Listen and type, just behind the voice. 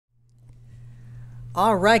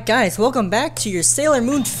Alright guys, welcome back to your Sailor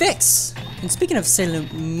Moon fix! And speaking of Sailor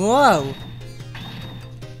Moon... Whoa!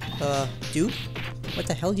 Dude? What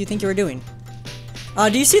the hell do you think you were doing?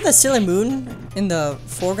 Do you see the Sailor Moon in the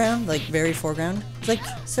foreground? Like, very foreground? It's like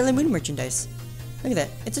Sailor Moon merchandise. Look at that.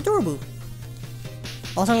 It's adorable.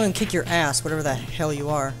 Also, I'm gonna kick your ass, whatever the hell you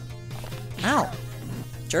are. Ow!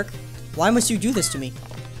 Jerk. Why must you do this to me?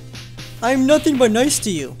 I'm nothing but nice to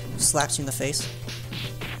you! Slaps you in the face.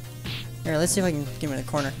 Here, let's see if I can get him in the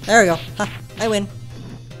corner. There we go. Ha! I win.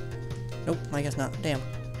 Nope, I guess not. Damn.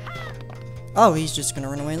 Oh, he's just gonna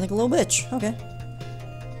run away like a little bitch. Okay.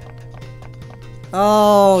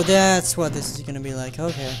 Oh, that's what this is gonna be like.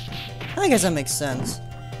 Okay. I guess that makes sense.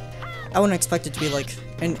 I wouldn't expect it to be like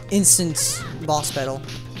an instant boss battle,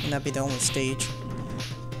 and that'd be the only stage.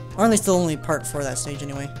 Or at least the only part for that stage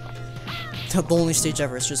anyway. The only stage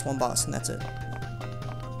ever is just one boss, and that's it.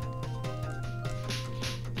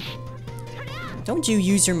 Don't you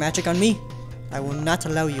use your magic on me. I will not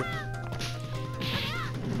allow you.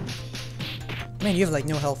 Man, you have like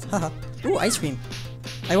no health. Haha. Ooh, ice cream.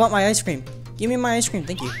 I want my ice cream. Give me my ice cream,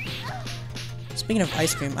 thank you. Speaking of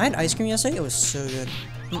ice cream, I had ice cream yesterday. It was so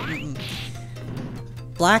good.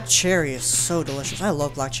 Black cherry is so delicious. I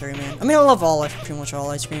love black cherry, man. I mean, I love pretty much all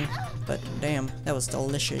ice cream. But damn, that was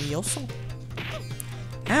delicious.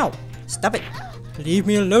 Ow! Stop it! Leave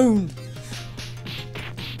me alone!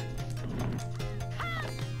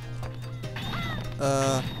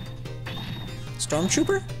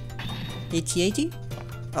 Stormtrooper? AT-AT?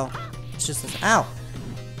 Oh, it's just this. Ow!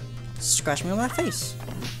 Scratch me on my face.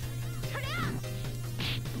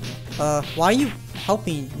 Why are you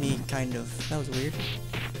helping me, kind of? That was weird.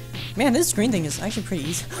 Man, this green thing is actually pretty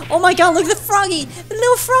easy. Oh my god, look at the froggy! The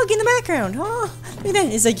little frog in the background! Oh, look at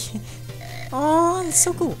that. It's like... Oh, that's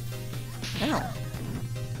so cool. Ow.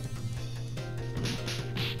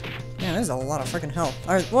 Man, there's a lot of freaking health.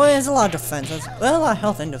 Alright, well, there's a lot of defense. Well, a lot of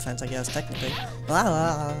health and defense, I guess, technically.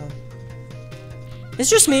 It's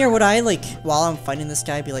just me, or would I, like, while I'm fighting this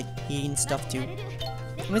guy, be, like, eating stuff, too?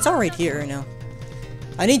 I mean, it's all right here, you know.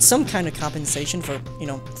 I need some kind of compensation for, you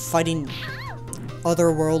know, fighting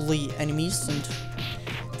otherworldly enemies and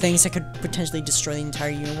things that could potentially destroy the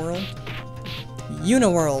entire uniworld.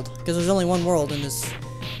 Uniworld, because there's only one world in this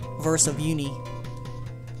verse of Uni.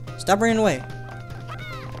 Stop running away.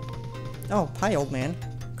 Oh, hi, old man.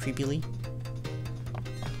 Creepily.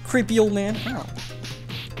 Creepy old man. Oh.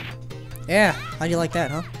 Yeah, how do you like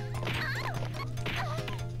that,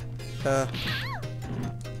 huh?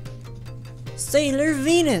 Sailor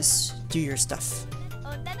Venus! Do your stuff.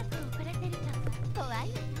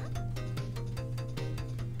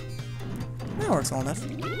 That works well enough.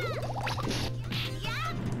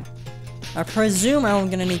 I presume I'm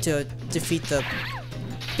gonna need to defeat the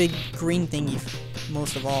big green thingy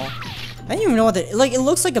most of all. I didn't even know what that, like, it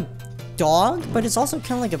looks like a dog, but it's also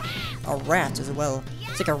kind of like a rat as well.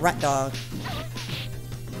 It's like a rat dog.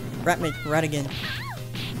 Rat again.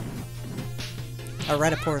 A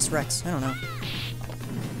Ratoporus Rex. I don't know.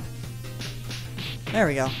 There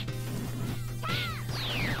we go.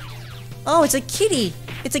 Oh, it's a kitty!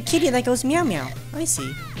 It's a kitty that goes meow meow. I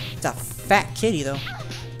see. It's a fat kitty though.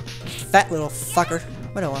 Fat little fucker.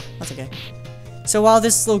 But oh well, that's okay. So while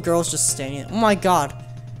this little girl's just standing, oh my god.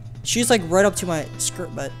 She's like right up to my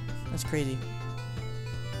skirt butt. That's crazy.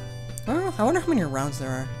 I wonder how many rounds there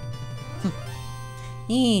are.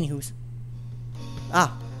 Anywho's.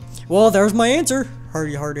 Ah. Well, there's my answer.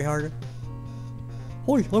 Hardy, hardy, hardy.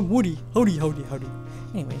 Hoi, I'm Woody. Howdy, howdy, howdy.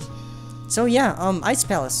 Anyways. So yeah, Ice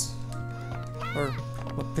Palace. Or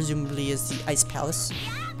what presumably is the Ice Palace.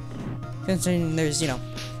 Considering there's, you know,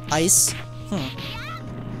 ice.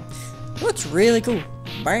 Looks really cool.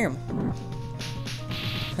 Bam.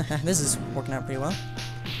 This is working out pretty well.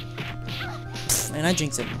 And I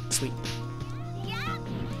jinxed it. Sweet.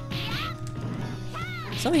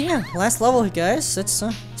 So yeah, last level, guys. It's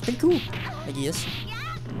pretty cool, I guess.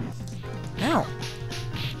 Ow.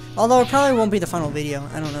 Although it probably won't be the final video.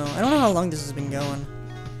 I don't know. I don't know how long this has been going.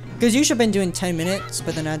 Because usually I've been doing 10 minutes,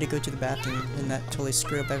 but then I had to go to the bathroom, and that totally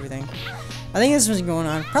screwed up everything. I think this was going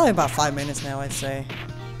on probably about 5 minutes now, I'd say.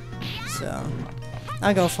 So,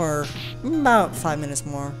 I'll go for about 5 minutes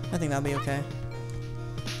more. I think that'll be okay.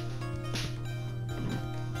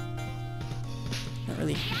 Not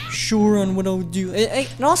really sure on what I'll do.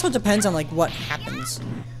 It also depends on like what happens,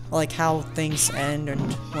 or, like how things end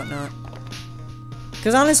and whatnot.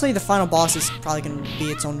 Because honestly, the final boss is probably gonna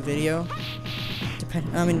be its own video.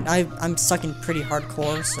 I mean, I'm sucking pretty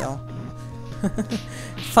hardcore, so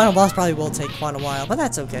final boss probably will take quite a while, but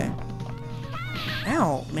that's okay.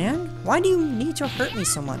 Ow, man. Why do you need to hurt me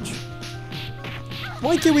so much?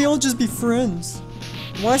 Why can't we all just be friends?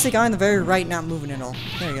 Why is the guy on the very right not moving at all?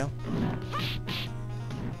 There you go.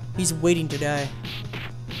 He's waiting to die.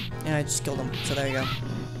 And I just killed him, so there you go.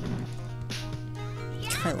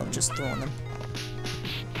 I love just throwing them.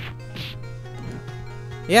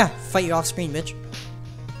 Yeah, fight you off screen, bitch.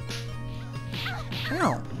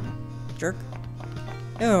 Ow. Jerk.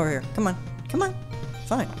 Get over here. Come on. Come on.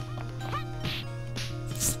 Fine.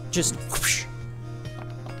 Just whoosh.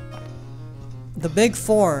 The big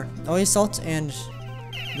four. Oisalt and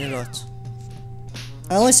Nilot.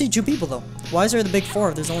 I only see 2 people though. Why is there the big four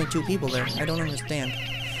if there's only 2 people there? I don't understand.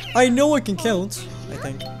 I know I can count, I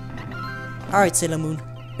think. Alright, Sailor Moon.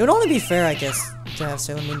 It would only be fair, I guess, to have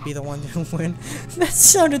Sailor Moon be the one to win. That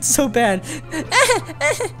sounded so bad.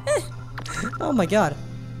 Oh my god.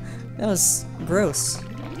 That was gross.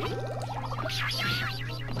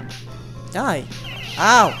 Die.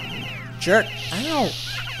 Ow. Jerk. Ow.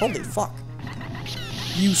 Holy fuck.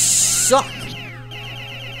 You suck.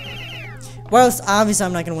 Well, obviously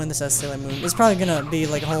I'm not gonna win this as Sailor Moon. It's probably gonna be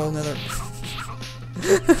like a whole nother...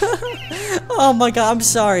 Oh my god, I'm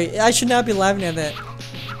sorry. I should not be laughing at that.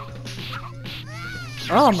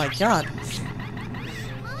 Oh my god.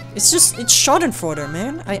 It's just, it's Schadenfreude,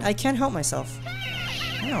 man. I can't help myself.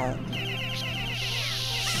 Ow.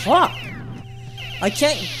 Fuck. I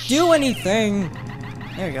can't do anything.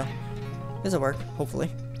 There you go. This'll work,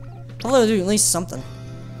 hopefully. Hopefully it'll do at least something.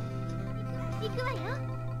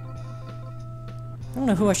 I don't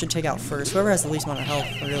know who I should take out first. Whoever has the least amount of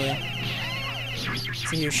health, really.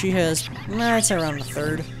 So here, she has... Nah, I'd say around the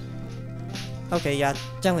 3rd. Okay, yeah,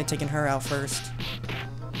 definitely taking her out first.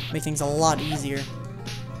 Make things a lot easier.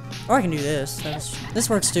 Or I can do this. This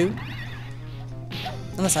works too.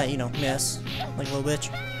 Unless I, you know, miss. Like a little bitch.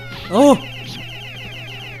 Oh!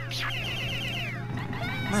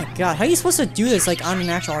 My god, how are you supposed to do this, like, on an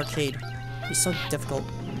actual arcade? It's so difficult.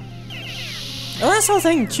 Oh, that's the whole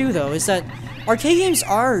thing, too, though, is that arcade games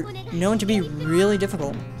are known to be really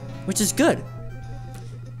difficult. Which is good.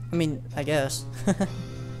 I mean, I guess. I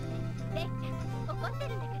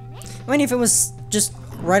mean, if it was just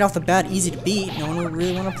right off the bat easy to beat, no one would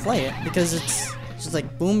really want to play it. Because it's just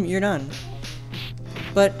like, boom, you're done.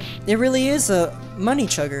 But it really is a money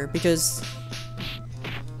chugger, because...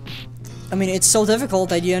 I mean, it's so difficult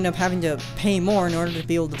that you end up having to pay more in order to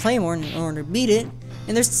be able to play more, in order to beat it.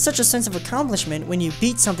 And there's such a sense of accomplishment when you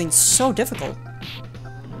beat something so difficult.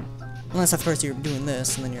 Unless, of course, you're doing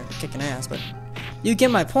this, and then you're kicking ass, but... You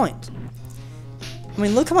get my point. I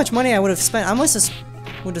mean, look how much money I would have spent. I must have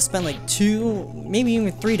would have spent like $2, maybe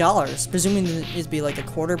even $3, presuming that it'd be like a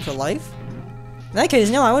quarter per life. In that case,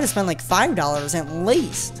 no, I would have spent like $5 at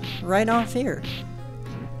least, right off here.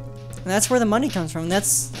 And that's where the money comes from.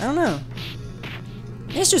 That's, I don't know.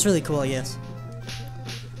 It's just really cool, I guess.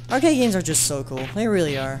 Arcade games are just so cool. They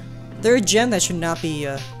really are. They're a gem that should not be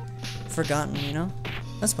forgotten, you know?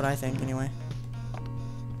 That's what I think, anyway.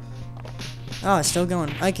 Oh, it's still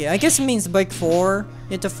going. Okay, I guess it means the big four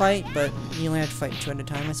you have to fight, but you only have to fight 2 at a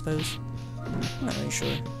time, I suppose. I'm not really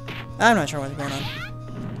sure. I'm not sure what's going on.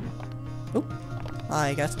 Oop.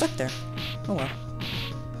 I got stuck there. Oh well.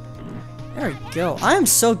 There we go. I am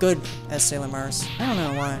so good at Sailor Mars. I don't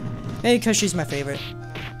know why. Maybe because she's my favorite.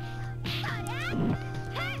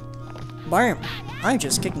 Bam! I'm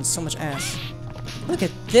just kicking so much ass. Look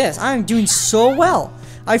at this. I'm doing so well.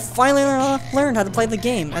 I finally learned how to play the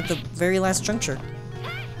game at the very last juncture.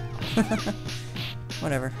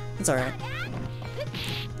 Whatever. It's alright.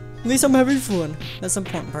 At least I'm having fun. That's the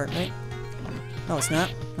important part, right? Oh, it's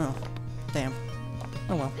not? Oh. Damn.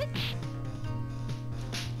 Oh well.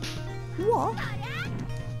 What?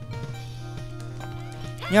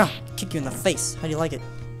 Yeah, kick you in the face. How do you like it?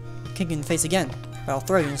 Kick you in the face again. But I'll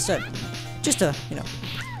throw you instead. Just to, you know,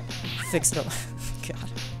 fix it up. God.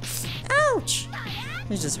 Ouch!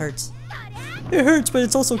 It just hurts. It hurts, but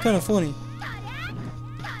it's also kind of funny.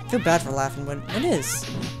 I feel bad for laughing, but it is.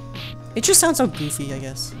 It just sounds so goofy, I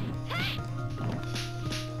guess.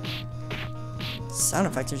 Sound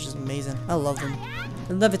effects are just amazing. I love them.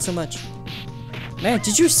 I love it so much. Man,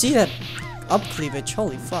 did you see that up cleavage?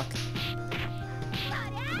 Holy fuck.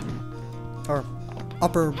 Or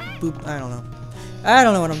upper boob. I don't know. I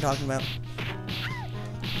don't know what I'm talking about.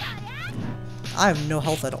 I have no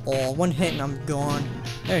health at all. One hit and I'm gone.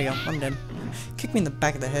 There you go. I'm dead. Kick me in the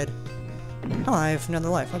back of the head. Oh, I have another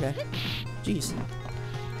life. Okay. Jeez.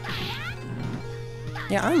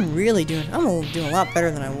 Yeah, I'm doing a lot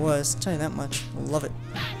better than I was. I'll tell you that much. I love it.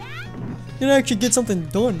 You can actually get something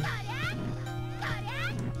done.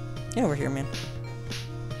 Get over here, man.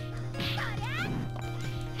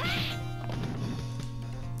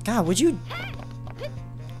 God, would you...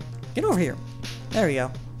 Get over here. There we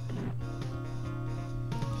go.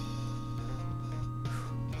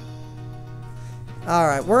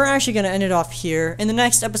 Alright, we're actually going to end it off here. And the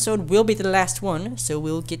next episode will be the last one, so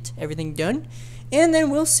we'll get everything done. And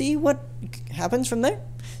then we'll see what happens from there.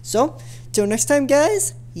 So, till next time,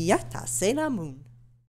 guys, yata se la moon.